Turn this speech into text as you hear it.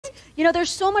You know,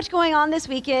 there's so much going on this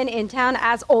weekend in town,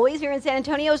 as always, here in San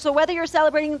Antonio. So whether you're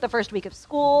celebrating the first week of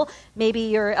school, maybe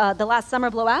you're the last summer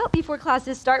blowout before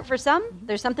classes start for some,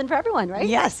 there's something for everyone, right?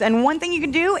 Yes, and one thing you can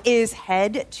do is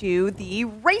head to the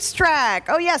racetrack.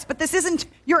 Oh, yes, but this isn't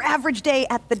your average day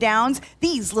at the Downs.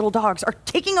 These little dogs are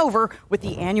taking over with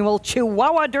the annual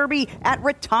Chihuahua Derby at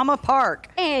Retama Park.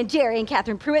 And Jerry and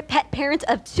Catherine Pruitt, pet parents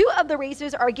of 2 of the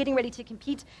racers, are getting ready to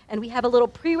compete, and we have a little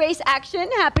pre-race action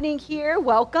happening here.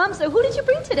 Welcome. So who did you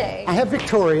bring today? I have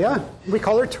Victoria. We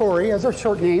call her Tori as her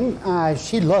short name.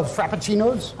 She loves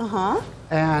Frappuccinos.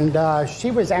 And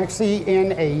she was actually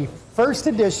in a first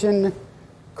edition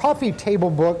coffee table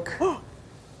book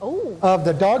of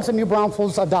the Dogs of New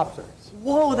Braunfels Adopters.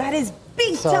 Whoa, that is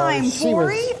big time,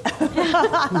 Tori.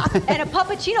 And a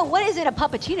puppuccino. What is it, a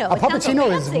puppuccino? A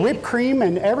puppuccino is whipped cream,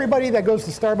 and everybody that goes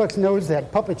to Starbucks knows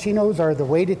that puppuccinos are the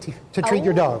way to treat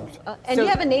your dogs. And you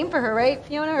have a name for her, right,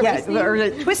 Fiona? Or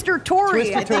Twister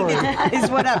Tori, Twister Tori. I think is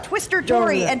what up. Twister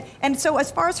Tori. And so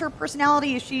as far as her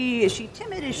personality, is she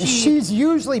timid? Is she? She's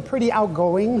usually pretty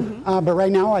outgoing, but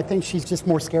right now I think she's just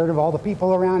more scared of all the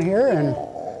people around here.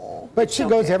 But she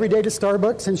goes every day to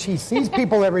Starbucks, and she sees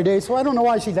people every day, so I don't know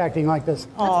why she's acting like this.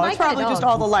 Oh, it's probably just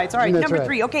all the lights. All right, That's number right.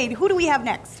 3. Okay, who do we have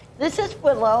next? This is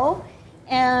Willow,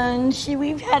 and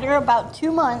we've had her about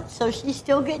 2 months, so she's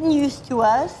still getting used to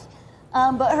us.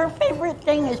 But her favorite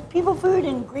thing is people food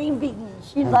and green beans.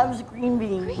 She loves green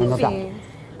beans. Green beans.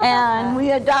 And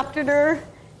we adopted her,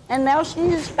 and now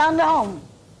she's found a home.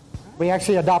 We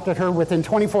actually adopted her within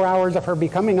 24 hours of her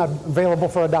becoming available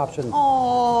for adoption.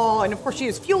 Oh, and of course she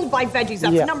is fueled by veggies.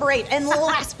 That's number 8. And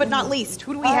last but not least,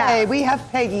 who do we have? Hey, we have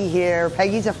Peggy here.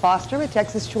 Peggy's a foster with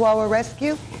Texas Chihuahua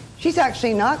Rescue. She's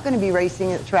actually not going to be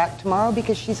racing at the track tomorrow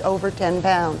because she's over 10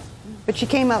 pounds. But she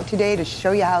came out today to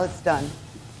show you how it's done.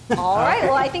 All right.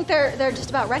 Well, I think they're just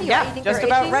about ready. Yeah, right? You think just they're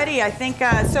about itching? ready. I think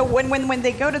so. When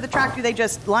they go to the track, do they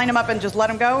just line them up and just let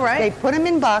them go, right? They put them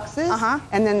in boxes,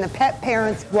 and then the pet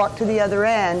parents walk to the other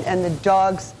end, and the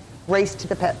dogs race to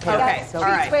the pet parents. Okay, So,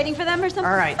 all right. Waiting for them or something?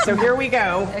 All right, so here we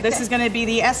go. This is going to be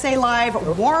the SA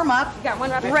Live warm-up got one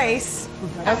right race.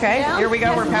 Okay, here we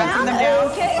go. We're passing them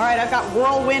down. Okay. All right, I've got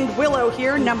Whirlwind Willow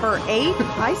here, number 8.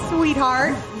 Hi,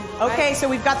 sweetheart. Okay, so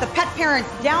we've got the pet parents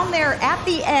down there at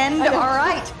the end. All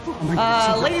right,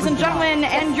 ladies and gentlemen,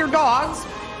 and your dogs.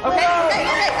 Okay.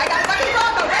 I got Bucky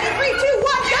Bronco. Ready? 3, 2,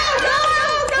 1, go!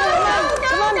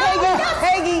 Come on,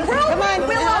 Peggy. Come on,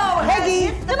 Willow Peggy.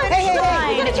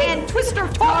 And Twister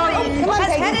Tori on, has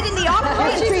Peggy. headed in the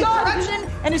opposite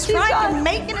direction and is trying to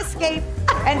make an escape.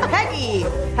 And Peggy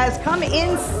has come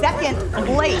in 2nd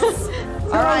place.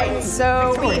 All right,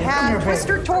 so we have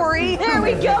Twister Tori. There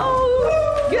we go.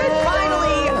 Good,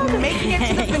 finally making it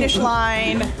to the finish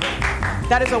line.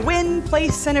 That is a win,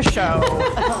 place, and a show.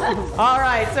 All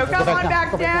right, so come on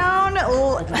back down.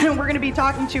 We're going to be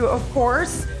talking to, of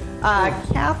course,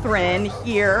 Catherine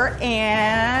here,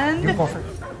 and You go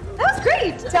first. That was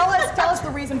great. tell us the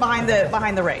reason behind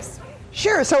the race.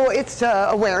 Sure, so it's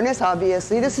awareness,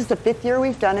 obviously. This is the 5th year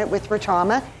we've done it with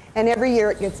Retama, and every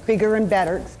year it gets bigger and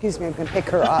better. Excuse me, I'm going to pick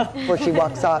her up before she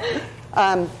walks off.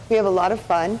 We have a lot of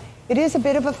fun. It is a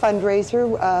bit of a fundraiser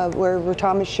where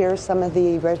Retama shares some of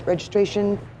the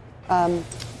registration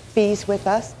fees with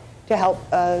us to help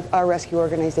our rescue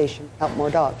organization help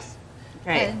more dogs.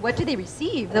 Okay. And what do they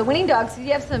receive? The winning dogs, do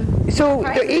you have some So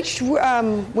prizes? each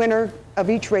winner of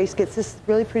each race gets this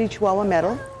really pretty Chihuahua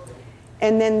medal.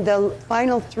 And then the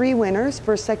final 3 winners,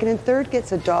 first, second, and third,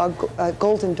 gets a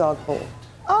golden dog bowl.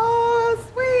 Oh,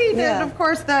 sweet. Yeah. And of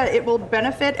course, it will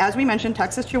benefit, as we mentioned,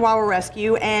 Texas Chihuahua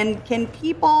Rescue. And can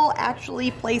people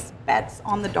actually place bets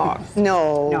on the dogs?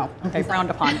 No. No. Okay, frowned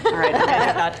upon. All right, I'll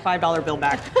get that $5 bill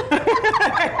back.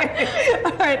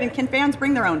 All right, and can fans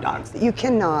bring their own dogs? You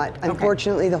cannot.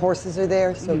 Unfortunately, the horses are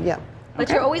there, so yeah. But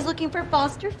you're always looking for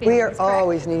foster families. We are correct?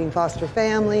 always needing foster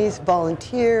families,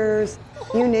 volunteers,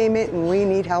 you name it, and we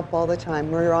need help all the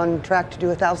time. We're on track to do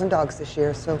 1,000 dogs this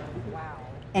year, so.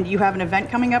 And you have an event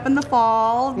coming up in the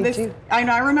fall. We do.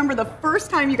 I remember the first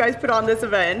time you guys put on this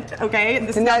event, okay? And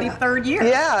this is now the 3rd year.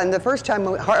 Yeah, and the first time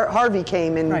Harvey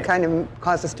came and kind of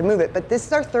caused us to move it. But this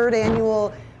is our 3rd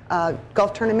annual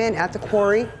golf tournament at the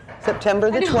Quarry,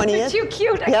 September the 20th. It's too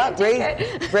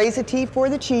cute. Raise a tea for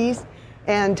the cheese.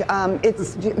 And it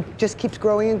just keeps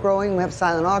growing and growing. We have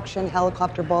silent auction,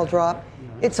 helicopter ball drop.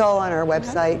 It's all on our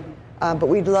website. But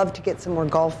we'd love to get some more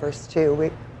golfers, too.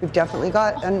 We've definitely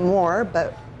got more,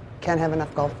 but can't have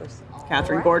enough golfers.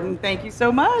 Catherine right. Gordon, thank you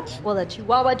so much. Well, the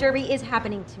Chihuahua Derby is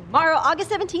happening tomorrow, August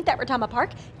 17th at Retama Park.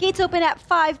 Gates open at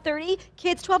 5:30.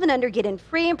 Kids 12 and under get in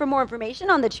free. And for more information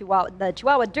on the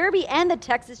Chihuahua Derby and the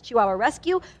Texas Chihuahua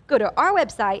Rescue, go to our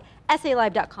website,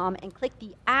 salive.com, and click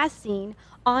the As Seen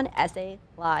on SA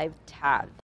Live tab.